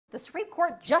The Supreme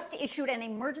Court just issued an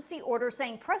emergency order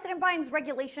saying President Biden's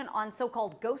regulation on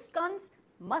so-called ghost guns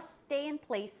must stay in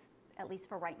place, at least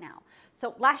for right now.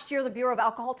 So last year, the Bureau of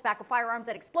Alcohol, Tobacco, Firearms,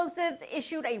 and Explosives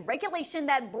issued a regulation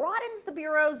that broadens the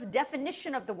Bureau's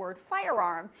definition of the word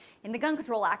firearm in the Gun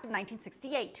Control Act of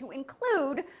 1968 to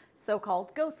include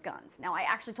so-called ghost guns. Now, I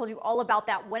actually told you all about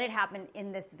that when it happened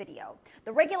in this video.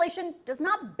 The regulation does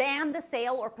not ban the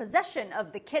sale or possession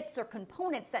of the kits or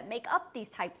components that make up these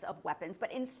types of weapons,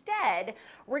 but instead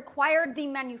required the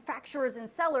manufacturers and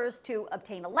sellers to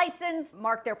obtain a license,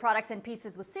 mark their products and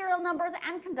pieces with serial numbers,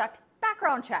 and conduct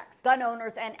background checks. Gun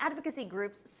owners and advocacy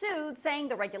groups sued, saying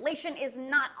the regulation is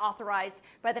not authorized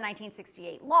by the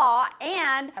 1968 law,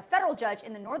 and a federal judge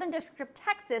in the Northern District of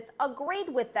Texas agreed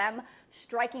with them,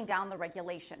 striking down the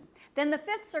regulation. Then the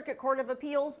Fifth Circuit Court of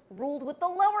Appeals ruled with the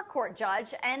lower court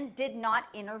judge and did not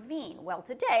intervene. Well,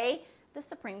 today, the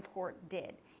Supreme Court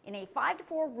did. In a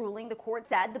 5-4 ruling, the court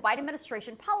said the Biden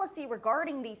administration policy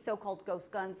regarding these so-called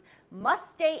ghost guns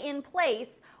must stay in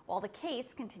place while the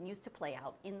case continues to play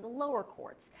out in the lower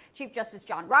courts. Chief Justice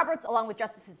John Roberts, along with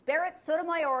Justices Barrett,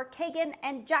 Sotomayor, Kagan,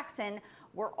 and Jackson,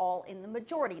 were all in the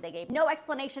majority. They gave no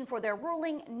explanation for their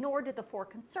ruling, nor did the 4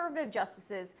 conservative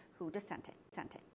justices who dissented.